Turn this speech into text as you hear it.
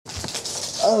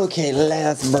Okay,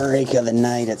 last break of the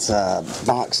night. It's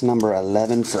box number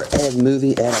 11 for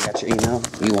EdMovie. Ed, I got your email.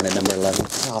 You wanted number 11,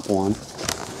 top one.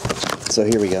 So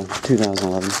here we go,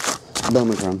 2011.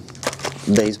 Bowman Chrome.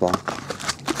 Baseball.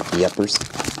 Yuppers.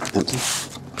 Empty.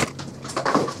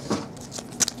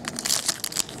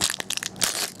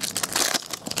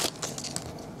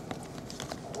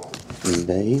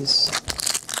 Base.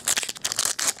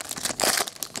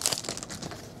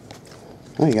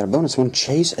 Oh, you got a bonus one,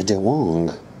 Chase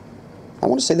DeWong. I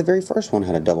want to say the very first one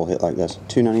had a double hit like this,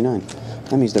 $2.99.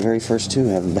 That means the very first two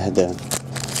have had the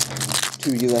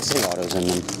two USA autos in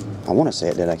them. I want to say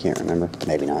it did, I can't remember.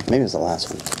 Maybe not. Maybe it was the last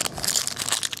one.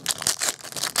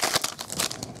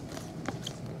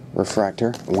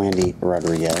 Refractor, Wandy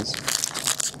Rodriguez.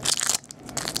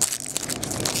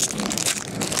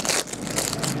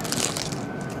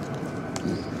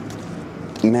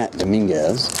 Matt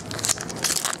Dominguez.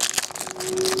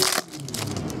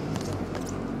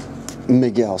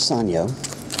 Miguel Sanyo.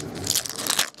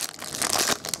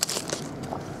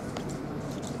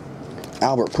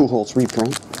 Albert Pujols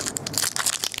reprint.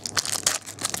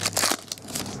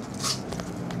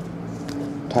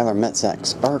 Tyler Metzak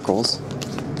Sparkles.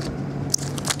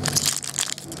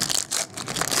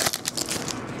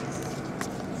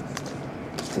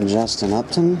 Justin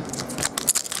Upton.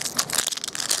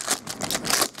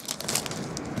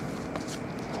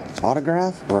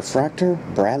 Autograph, Refractor,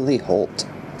 Bradley Holt.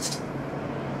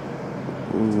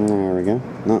 There we go.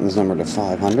 Nothing's numbered to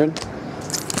 500.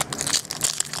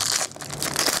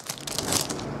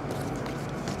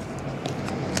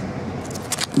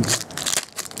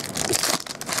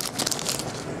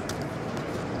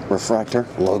 Refractor,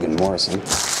 Logan Morrison.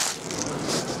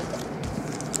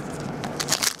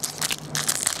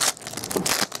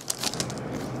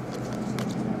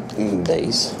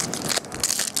 Base.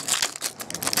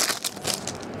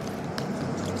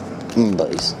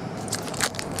 Base.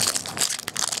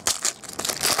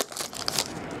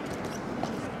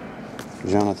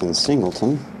 Jonathan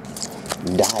Singleton.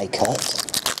 Die cut.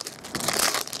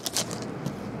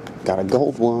 Got a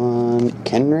gold one.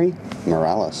 Kenry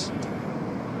Morales.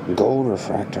 Gold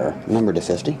refractor. Number to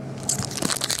 50.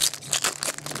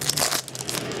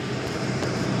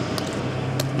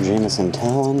 Jamison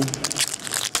Talon.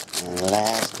 And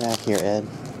last back here, Ed,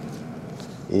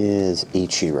 is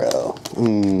Ichiro.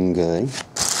 Good.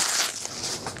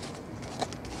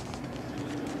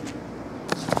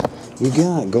 You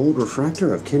got gold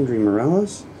refractor of Kendry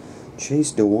Morales,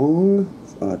 Chase DeWong,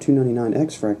 299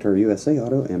 X Fractor USA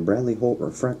Auto, and Bradley Holt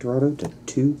refractor auto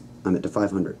to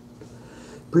 500.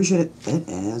 Appreciate it, Ed.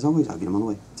 As always, I'll get them on the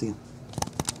way. See ya.